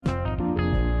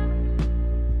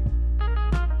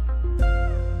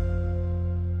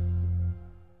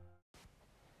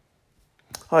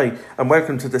Hi, and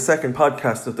welcome to the second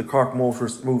podcast of the Cork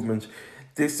Motorist Movement.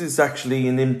 This is actually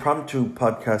an impromptu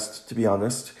podcast, to be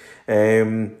honest.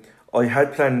 I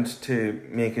had planned to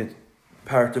make it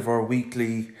part of the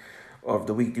weekly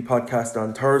podcast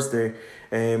on Thursday,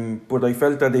 but I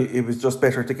felt that it was just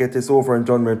better to get this over and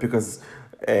done with because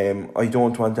I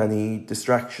don't want any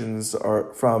distractions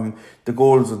or from the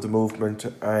goals of the movement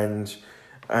and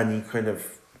any kind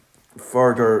of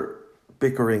further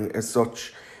bickering as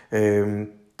such.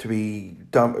 To be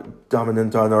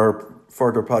dominant on our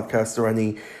further podcasts or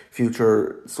any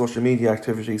future social media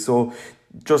activity. So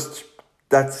just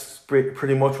that's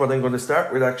pretty much what I'm going to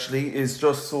start with actually, is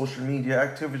just social media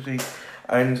activity.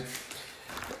 And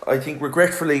I think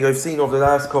regretfully I've seen over the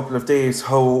last couple of days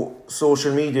how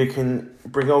social media can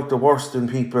bring out the worst in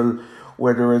people,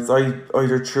 whether it's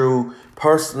either through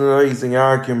personalising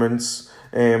arguments,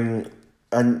 and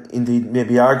indeed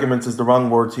maybe arguments is the wrong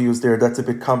word to use there, that's a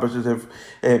bit competitive,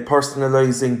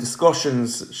 personalising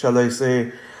discussions, shall I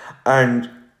say, and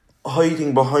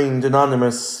hiding behind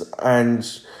anonymous and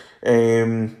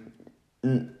anonymous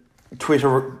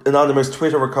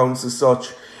Twitter accounts as such,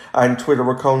 and Twitter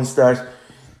accounts that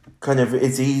kind of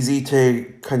it's easy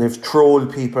to kind of troll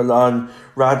people on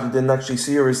rather than actually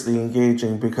seriously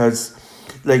engaging. Because,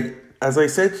 like, as I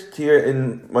said to you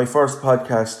in my first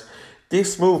podcast,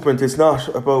 this movement is not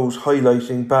about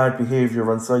highlighting bad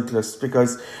behaviour on cyclists,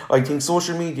 because I think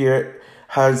social media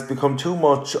has become too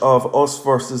much of us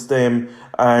versus them,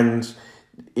 and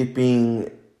it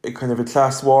being a kind of a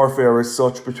class warfare as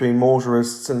such between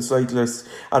motorists and cyclists.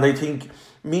 And I think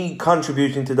me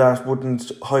contributing to that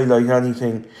wouldn't highlight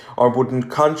anything or wouldn't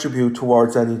contribute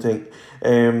towards anything.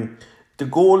 The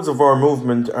goals of our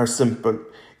movement are simple.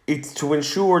 It's to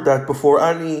ensure that before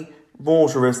any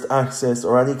motorist access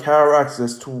or any car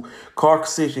access to Cork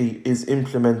City is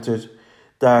implemented,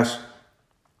 that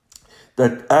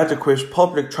adequate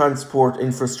public transport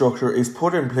infrastructure is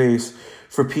put in place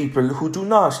for people who do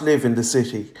not live in the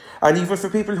city, and even for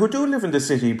people who do live in the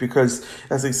city, because,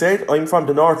 as I said, I'm from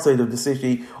the north side of the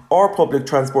city. Our public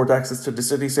transport access to the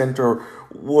city centre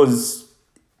was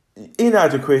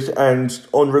inadequate and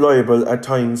unreliable at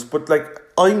times, but like,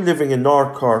 I'm living in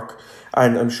North Cork,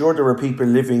 and I'm sure there are people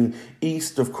living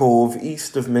east of Cove,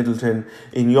 east of Middleton,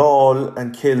 in Youghal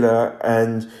and Killa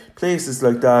and places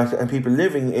like that, and people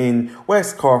living in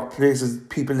West Cork,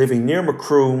 people living near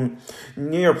Macroom,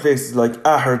 near places like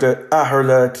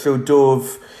Aherla,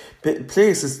 Clodove,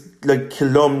 places like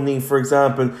Killumney, for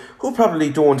example, who probably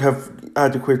don't have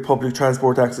adequate public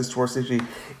transport access to our city.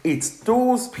 It's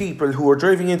those people who are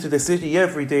driving into the city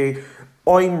every day.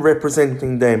 I'm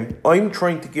representing them. I'm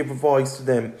trying to give a voice to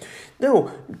them. Now,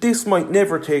 this might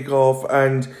never take off,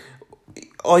 and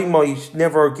I might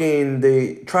never gain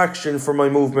the traction for my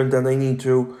movement that I need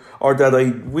to, or that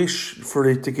I wish for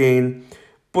it to gain,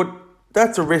 but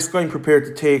that's a risk I'm prepared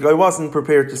to take. I wasn't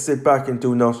prepared to sit back and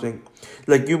do nothing.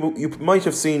 Like, you might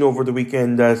have seen over the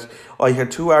weekend that I had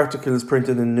 2 articles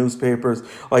printed in newspapers.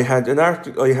 I had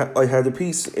I had a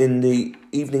piece in the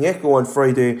Evening Echo on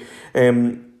Friday.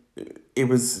 It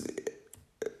was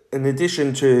in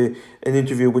addition to an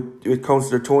interview with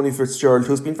Councillor Tony Fitzgerald,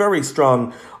 who's been very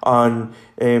strong on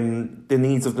the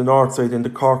needs of the north side in the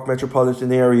Cork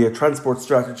metropolitan area transport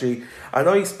strategy. And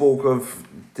I spoke of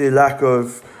the lack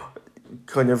of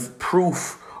kind of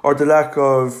proof, or the lack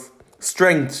of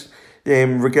strength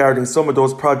regarding some of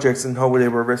those projects and how they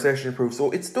were recession proof.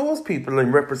 So it's those people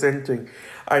I'm representing,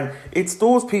 and it's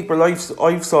those people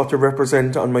I've sought to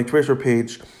represent on my Twitter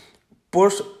page.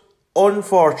 But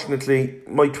unfortunately,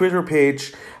 my Twitter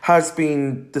page has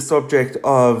been the subject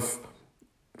of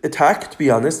attack, to be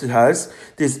honest. It has.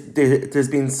 There's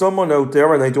been someone out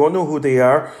there, and I don't know who they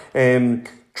are,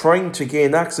 trying to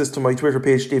gain access to my Twitter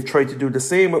page. They've tried to do the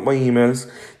same with my emails.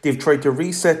 They've tried to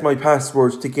reset my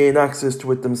passwords to gain access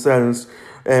to it themselves.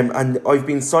 And I've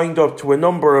been signed up to a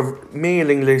number of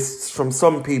mailing lists from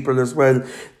some people as well.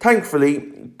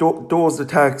 Thankfully, those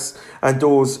attacks and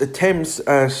those attempts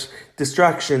at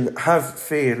distraction have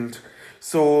failed.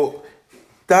 So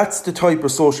that's the type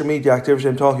of social media activity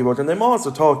I'm talking about. And I'm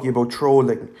also talking about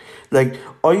trolling. Like,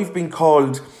 I've been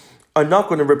called, I'm not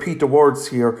going to repeat the words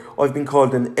here, I've been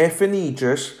called an effing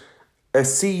idiot, a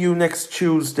see you next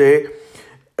Tuesday,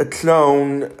 a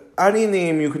clown, any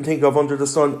name you can think of under the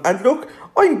sun. And look,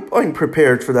 I'm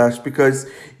prepared for that, because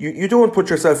you don't put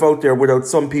yourself out there without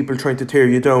some people trying to tear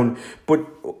you down. But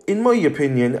in my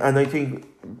opinion, and I think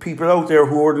people out there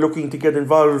who are looking to get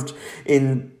involved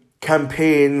in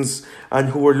campaigns and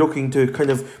who are looking to kind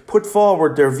of put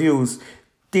forward their views,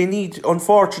 they need,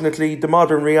 unfortunately, the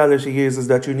modern reality is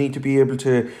that you need to be able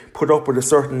to put up with a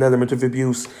certain element of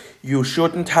abuse. You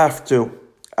shouldn't have to.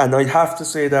 And I have to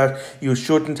say that you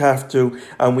shouldn't have to.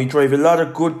 And we drive a lot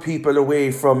of good people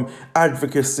away from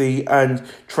advocacy and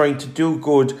trying to do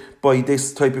good by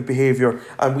this type of behaviour.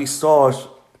 And we saw it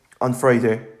on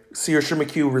Friday. Saoirse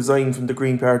McHugh resigned from the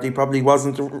Green Party. Probably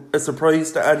wasn't a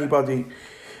surprise to anybody.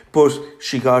 But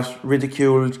she got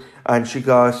ridiculed and she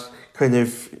got kind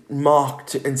of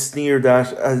mocked and sneered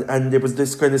at. And there was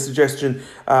this kind of suggestion,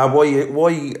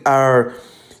 why are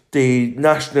the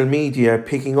national media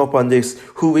picking up on this?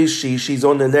 Who is she? She's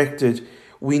unelected.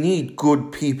 We need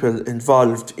good people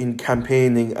involved in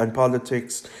campaigning and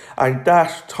politics. And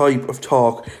that type of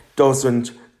talk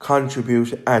doesn't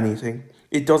contribute anything.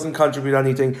 It doesn't contribute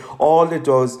anything. All it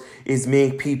does is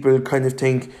make people kind of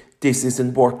think this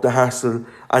isn't worth the hassle,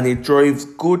 and it drives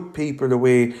good people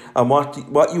away. And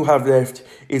what you have left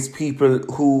is people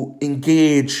who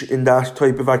engage in that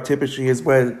type of activity as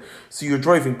well. So you're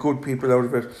driving good people out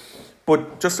of it.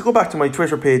 But just to go back to my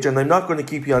Twitter page, and I'm not going to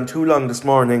keep you on too long this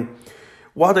morning,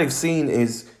 what I've seen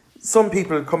is some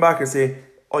people come back and say,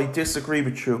 I disagree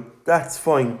with you. That's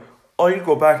fine. I'll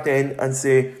go back then and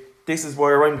say, this is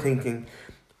where I'm thinking.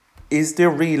 Is there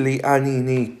really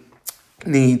any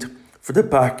need for the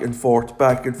back and forth?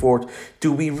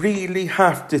 Do we really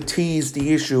have to tease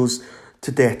the issues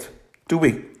to death? Do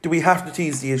we? Do we have to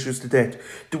tease the issues to death?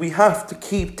 Do we have to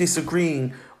keep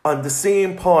disagreeing on the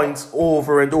same points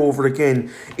over and over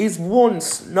again? Is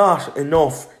once not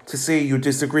enough to say you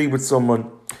disagree with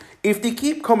someone? If they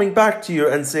keep coming back to you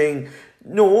and saying,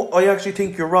 no, I actually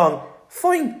think you're wrong,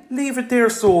 fine, leave it there.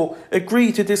 So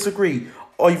agree to disagree.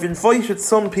 I've invited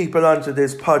some people onto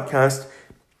this podcast.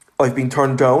 I've been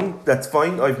turned down. That's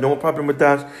fine. I've no problem with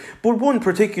that. But one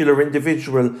particular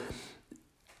individual,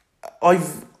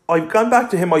 I've gone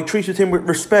back to him. I treated him with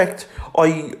respect.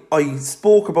 I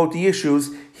spoke about the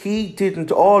issues. He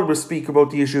didn't always speak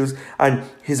about the issues, and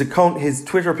his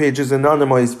Twitter page is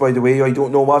anonymized, by the way. I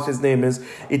don't know what his name is.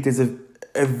 It is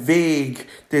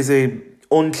there's a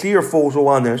unclear photo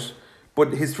on it,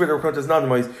 but his Twitter account is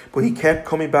anonymized. But he kept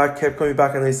coming back,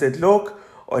 and I said, look,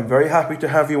 I'm very happy to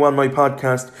have you on my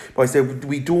podcast, but I said,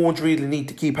 we don't really need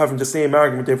to keep having the same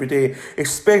argument every day,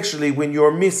 especially when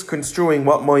you're misconstruing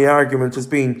what my argument has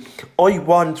been. I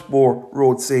want more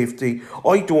road safety.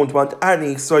 I don't want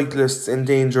any cyclists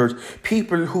endangered.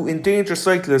 People who endanger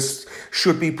cyclists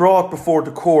should be brought before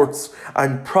the courts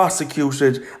and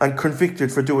prosecuted and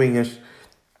convicted for doing it.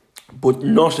 But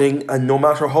nothing, and no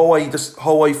matter how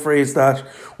I phrase that,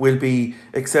 will be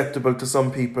acceptable to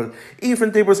some people.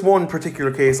 Even there was one particular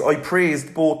case, I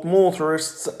praised both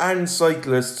motorists and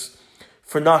cyclists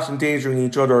for not endangering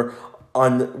each other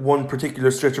on one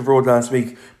particular stretch of road last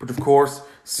week. But of course,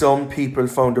 some people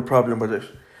found a problem with it.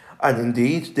 And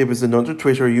indeed, there was another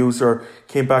Twitter user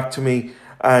came back to me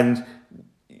and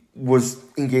was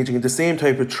engaging in the same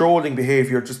type of trolling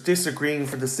behaviour, just disagreeing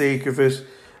for the sake of it.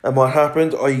 And what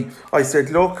happened? I said,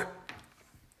 look,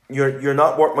 you're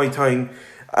not worth my time,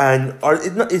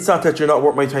 it's not that you're not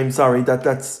worth my time. Sorry,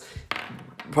 that's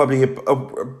probably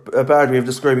a bad way of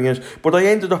describing it. But I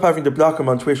ended up having to block him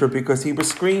on Twitter because he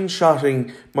was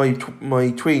screenshotting my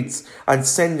tweets and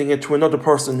sending it to another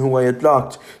person who I had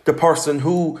blocked. The person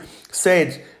who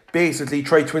basically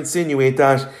tried to insinuate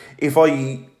that if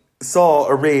I saw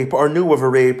a rape or knew of a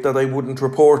rape, that I wouldn't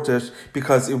report it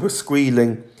because it was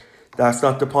squealing. That's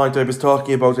not the point I was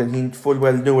talking about, and he full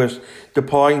well knew it. The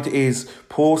point is,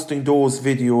 posting those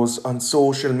videos on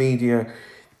social media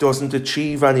doesn't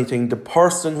achieve anything. The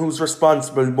person who's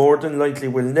responsible more than likely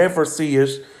will never see it,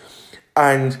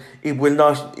 and it will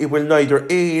neither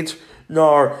aid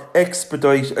nor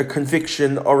expedite a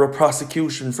conviction or a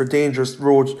prosecution for dangerous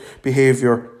road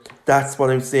behaviour. That's what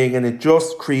I'm saying, and it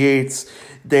just creates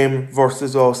them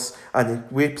versus us, and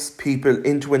it whips people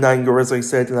into an anger, as I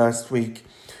said last week.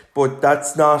 But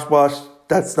that's not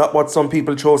what some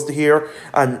people chose to hear,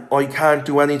 and I can't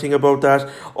do anything about that.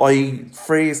 I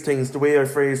phrase things the way I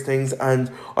phrase things, and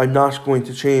I'm not going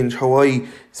to change how I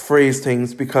phrase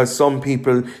things because some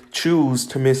people choose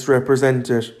to misrepresent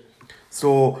it.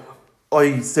 So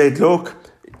I said, look,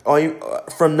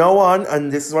 from now on,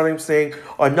 and this is what I'm saying,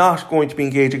 I'm not going to be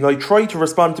engaging. I try to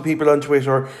respond to people on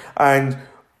Twitter, and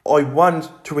I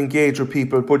want to engage with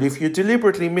people, but if you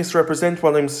deliberately misrepresent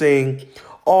what I'm saying,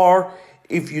 or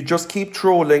if you just keep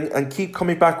trolling and keep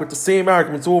coming back with the same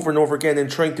arguments over and over again and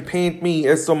trying to paint me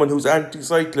as someone who's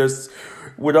anti-cyclist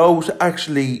without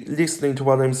actually listening to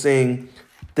what I'm saying,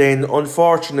 then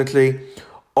unfortunately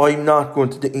I'm not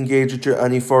going to engage with you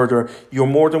any further. You're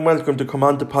more than welcome to come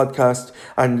on the podcast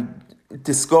and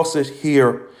discuss it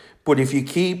here, But if you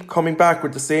keep coming back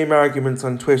with the same arguments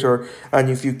on Twitter, and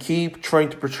if you keep trying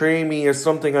to portray me as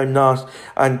something I'm not,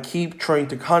 and keep trying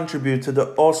to contribute to the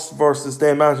us versus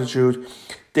them attitude,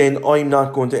 then I'm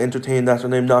not going to entertain that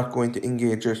and I'm not going to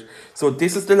engage it. So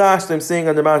this is the last I'm saying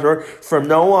on the matter. From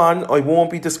now on, I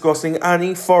won't be discussing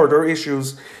any further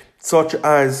issues such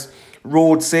as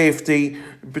road safety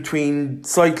between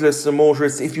cyclists and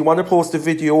motorists. If you want to post a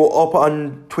video up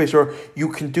on Twitter, you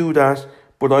can do that,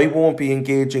 but I won't be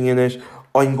engaging in it.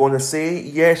 I'm going to say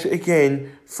yet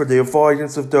again, for the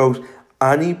avoidance of doubt,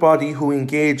 anybody who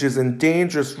engages in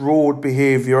dangerous road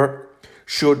behaviour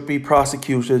should be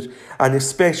prosecuted, and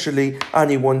especially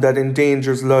anyone that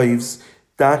endangers lives,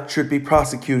 that should be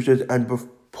prosecuted and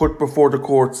put before the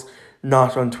courts,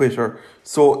 not on Twitter.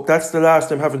 So that's the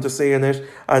last I'm having to say in it,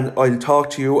 and I'll talk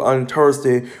to you on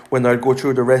Thursday when I'll go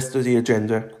through the rest of the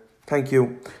agenda. Thank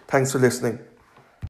you. Thanks for listening.